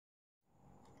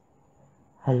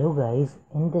Hello guys,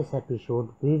 in this episode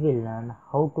we will learn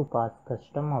how to pass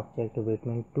custom object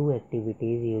between two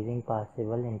activities using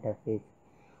Parcelable interface.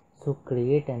 So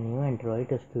create a new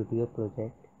Android Studio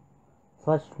project.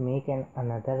 First make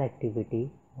another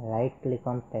activity, right click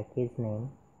on package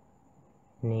name,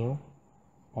 new,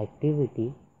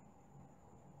 activity,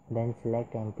 then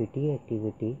select empty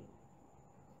activity,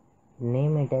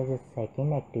 name it as a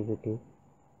second activity.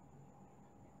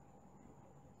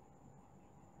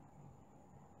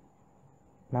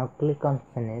 Now click on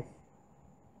finish.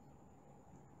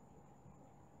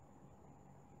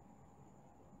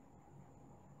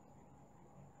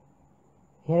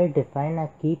 Here define a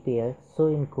key pair. So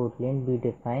in Kotlin we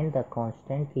define the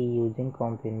constant key using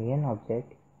companion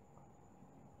object.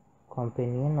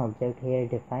 Companion object here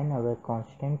define our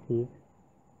constant keys,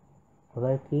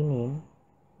 our key name,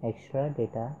 extra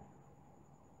data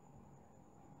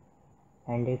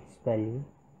and its value.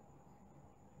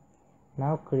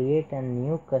 Now create a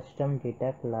new custom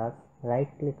data class, right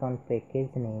click on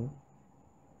package name,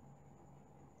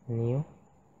 new,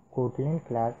 Kotlin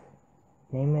class,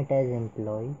 name it as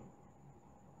employee.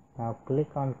 Now click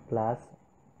on class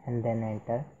and then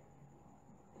enter.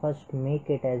 First make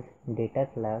it as data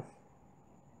class.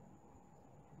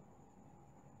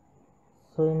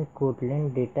 So in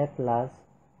Kotlin, data class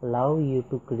allow you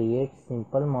to create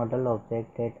simple model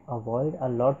object that avoid a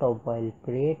lot of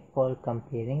boilerplate for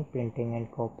comparing, printing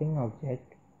and copying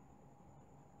object.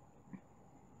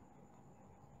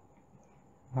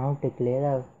 Now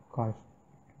declare a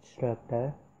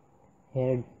constructor.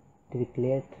 Here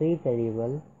declare three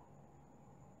variables,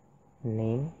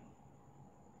 name,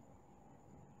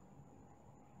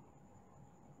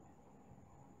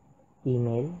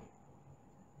 email,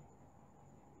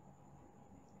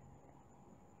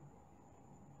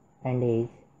 and age.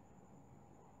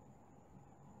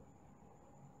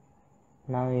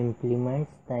 Now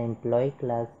implements the employee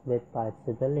class with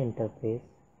Parcelable interface.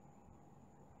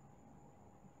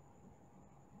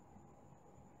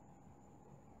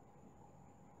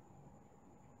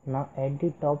 Now at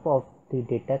the top of the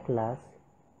data class,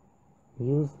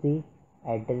 use the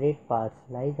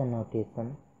 @parcelize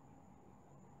annotation.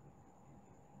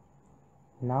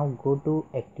 Now go to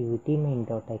activity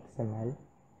main.xml.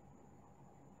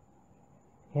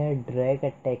 Here drag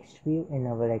a text view in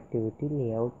our activity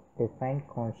layout. Define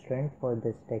constraint for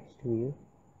this text view.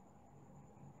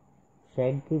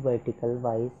 Set the vertical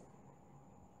wise.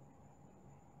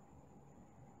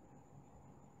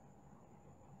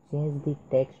 Change the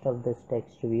text of this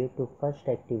text view to first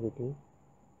activity.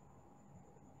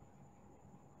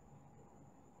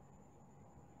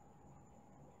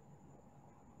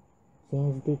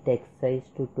 Change the text size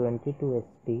to 22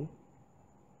 SP.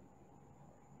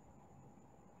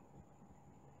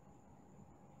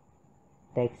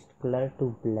 Text color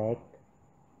to black.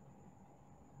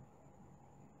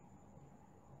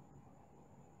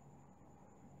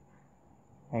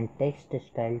 And text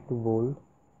style to bold.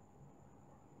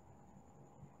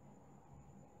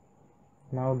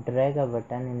 Now drag a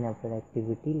button in our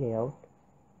activity layout.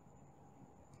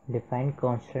 Define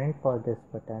constraint for this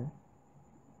button.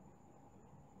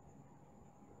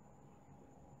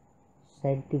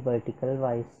 Set the vertical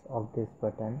wise of this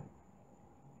button.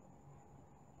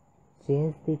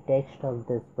 Change the text of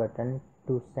this button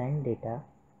to send data.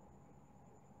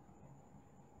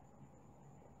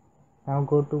 Now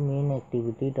go to main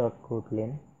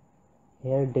activity.kotlin.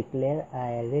 Here declare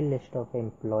an array list of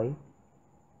employee.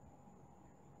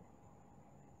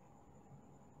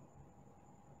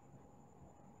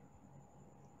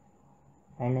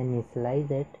 And initialize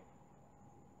it.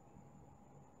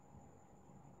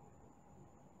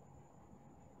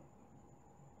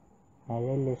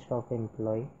 Array list of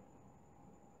employee.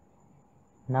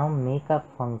 Now make a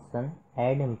function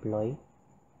add employee.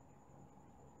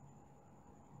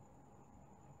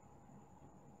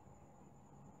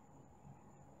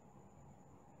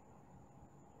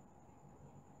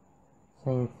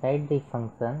 So inside the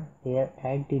function, here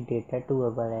add the data to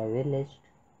our array list,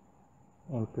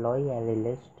 employee array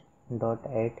list dot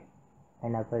add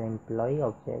and our employee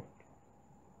object.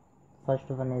 First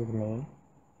one is name,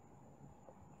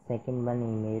 second one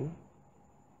email,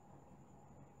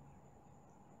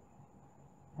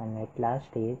 and at last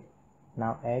age.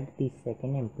 Now add the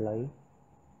second employee.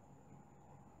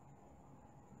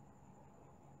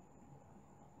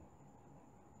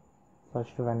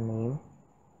 First one name,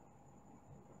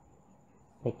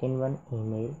 second one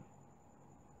email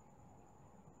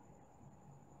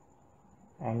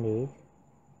and age.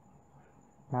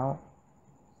 Now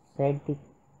set the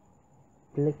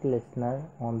click listener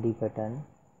on the button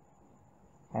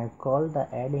and call the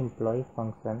add employee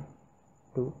function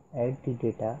to add the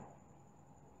data.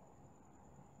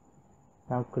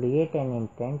 Now create an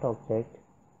intent object.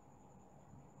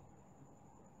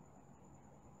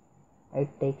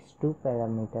 It takes two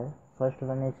parameters. First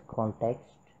one is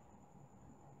context.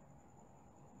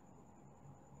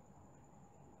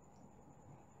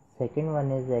 Second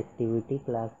one is activity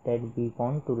class that we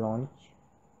want to launch.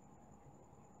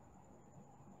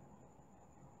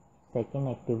 Second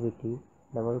activity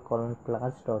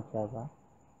 :class.java.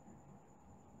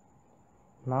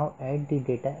 Now add the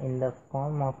data in the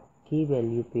form of key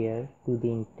value pair to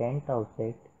the intent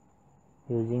object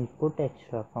using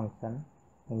putExtra function.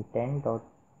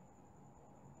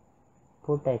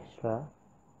 Intent.putExtra.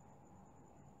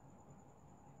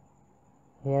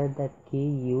 Here the key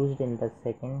used in the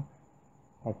second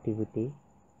activity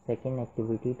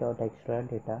 .extra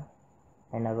data,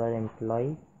 and our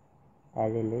employee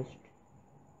array list.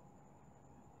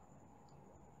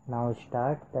 Now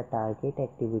start the target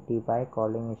activity by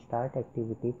calling start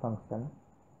activity function,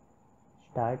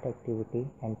 start activity,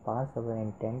 and pass our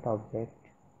intent object.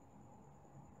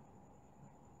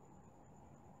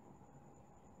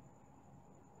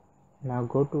 Now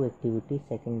go to activity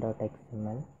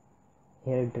second.xml.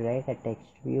 Here drag a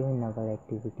text view in our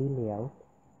activity layout.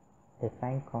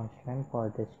 Define constant for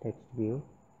this text view.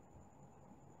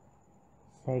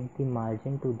 Set the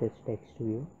margin to this text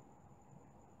view.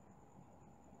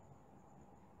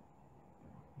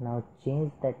 Now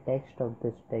change the text of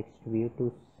this text view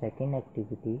to second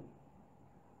activity.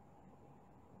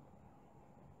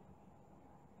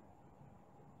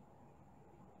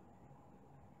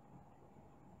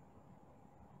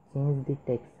 Change the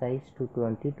text size to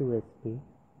 22 sp.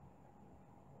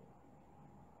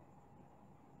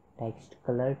 Text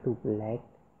color to black.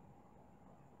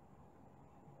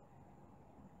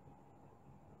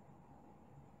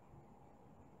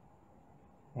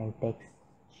 And text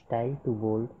style to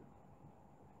bold.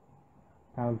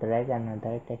 Now drag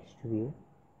another text view.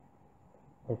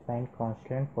 Define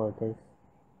constant for this.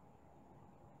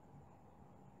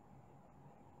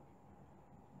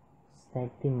 Set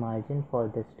the margin for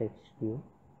this text view.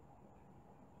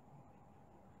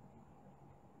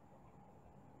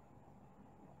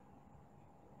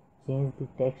 Change the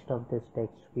text of this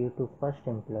text view to first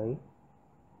employee.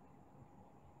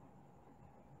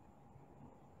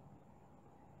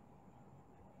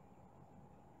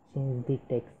 Change the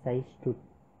text size to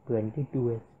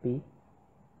 22 sp.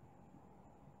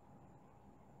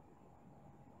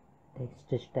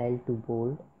 Text style to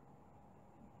bold.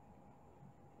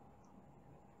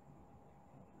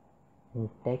 And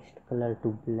text color to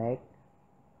black.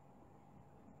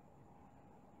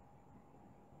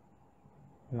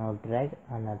 Now drag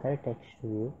another text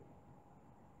view.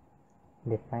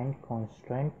 Define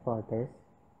constraint for this.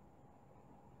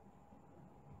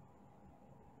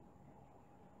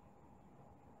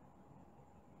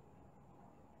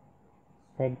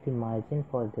 Set the margin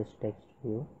for this text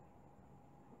view.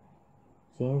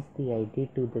 Change the ID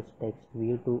to this text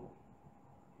view to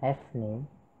fname.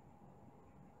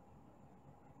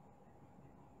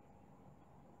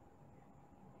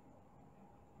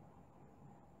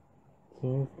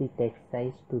 Change the text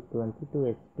size to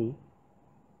 22 sp.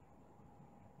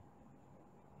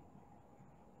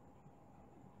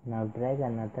 Now drag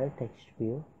another text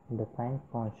view. Define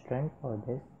constraint for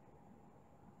this.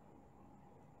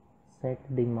 Set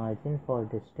the margin for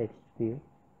this text view.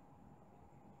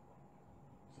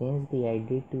 Change the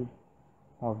ID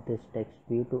of this text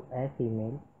view to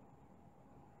femail.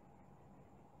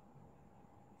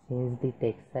 Change the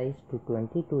text size to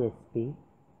 22 sp.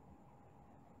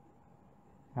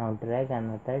 Now drag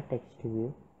another text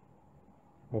view.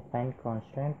 Define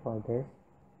constraint for this.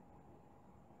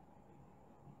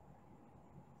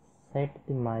 Set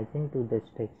the margin to this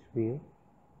text view.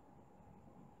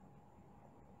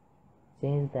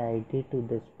 Change the ID to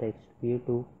this text view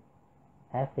to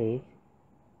fH.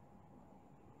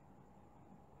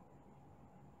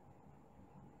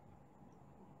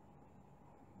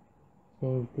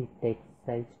 Change the text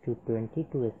size to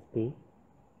 22 sp.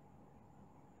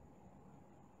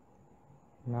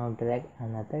 Now drag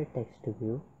another text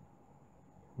view.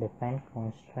 Define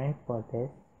constraint for this.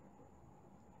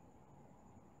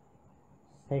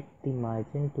 Set the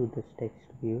margin to this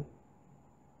text view.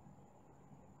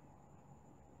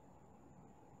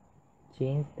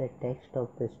 Change the text of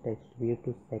this text view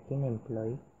to second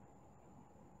employee.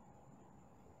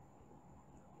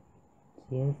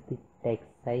 Change the text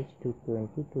size to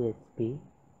 22 sp.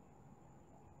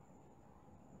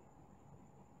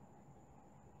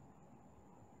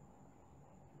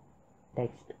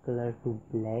 Text color to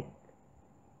black.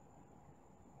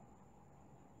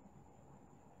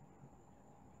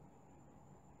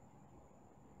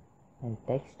 and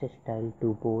text style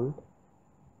to bold.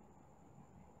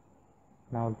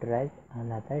 Now drag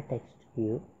another text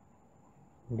view.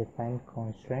 Define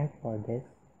constraint for this.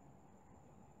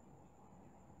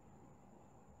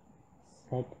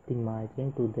 Set the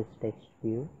margin to this text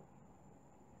view.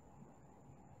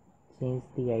 Change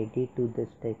the ID to this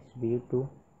text view to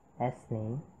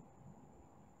sname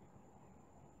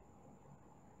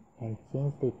and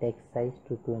change the text size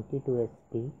to 22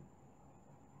 sp.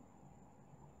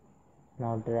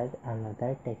 Now drag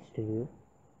another text view.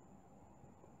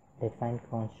 Define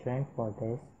constraint for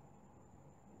this.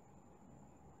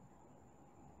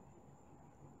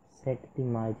 Set the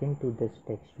margin to this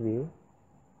text view.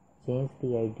 Change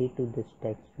the ID to this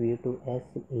text view to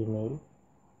email.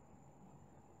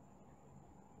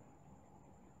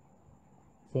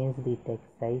 Change the text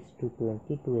size to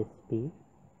 22 sp.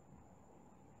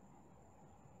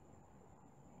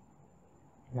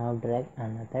 Now drag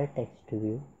another text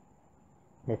view.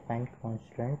 Define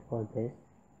constraint for this.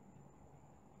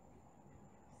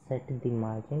 Set the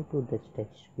margin to this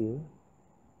text view.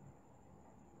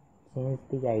 Change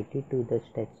the ID to this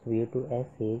text view to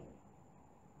age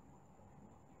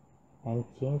and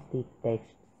change the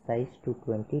text size to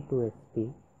 22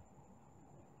 sp.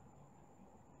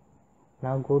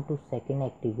 Now go to second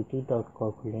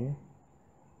activity.kotlin.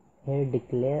 Here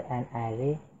declare an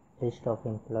array list of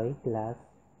employee class.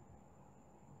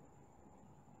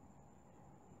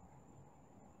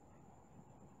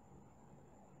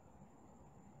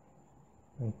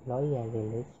 Employee array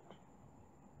list.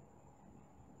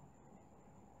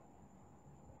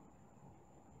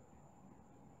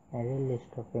 Array list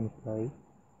of employee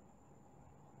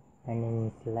and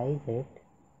initialize it.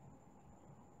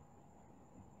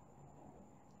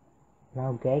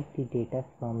 Now get the data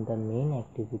from the main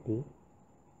activity.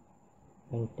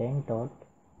 Intent dot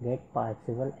get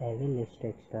Parcelable array list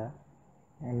extra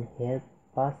and here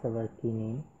pass our key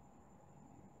name.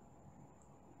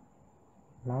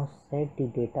 Now set the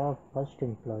data of first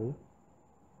employee.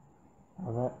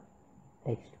 Our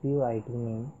text view ID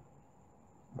name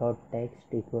dot text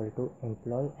equal to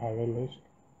employee array list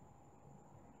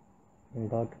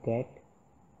dot get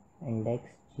index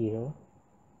 0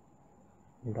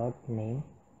 dot name.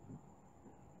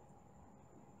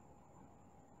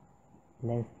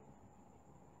 Then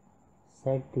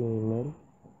set the email.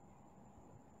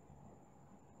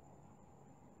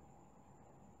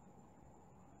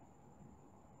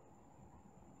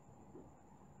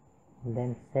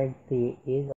 Then set the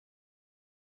age.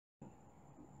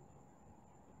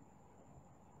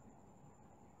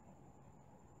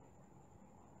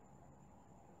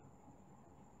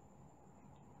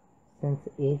 Since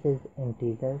age is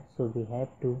integer, so we have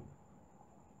to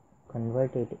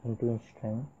convert it into a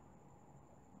string.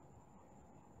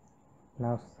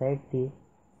 Now set the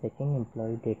second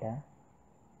employee data.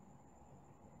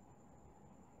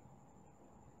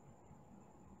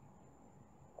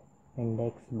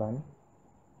 Index 1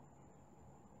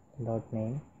 dot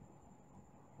name.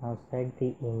 Now set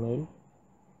the email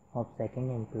of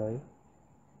second employee.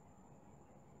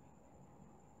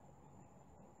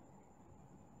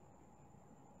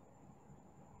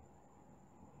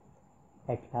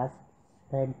 At last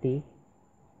set the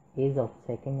age of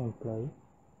second employee.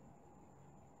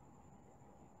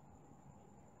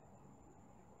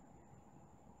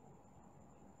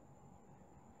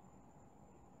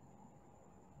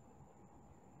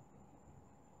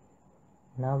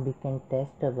 Now we can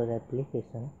test our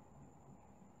application.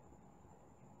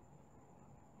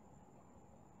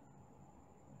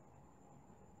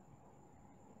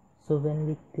 So when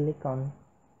we click on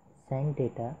send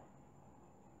data,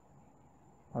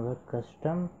 our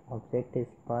custom object is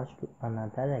passed to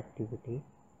another activity.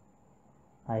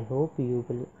 I hope you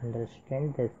will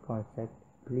understand this concept.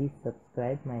 Please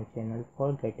subscribe my channel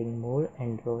for getting more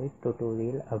Android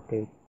tutorial updates.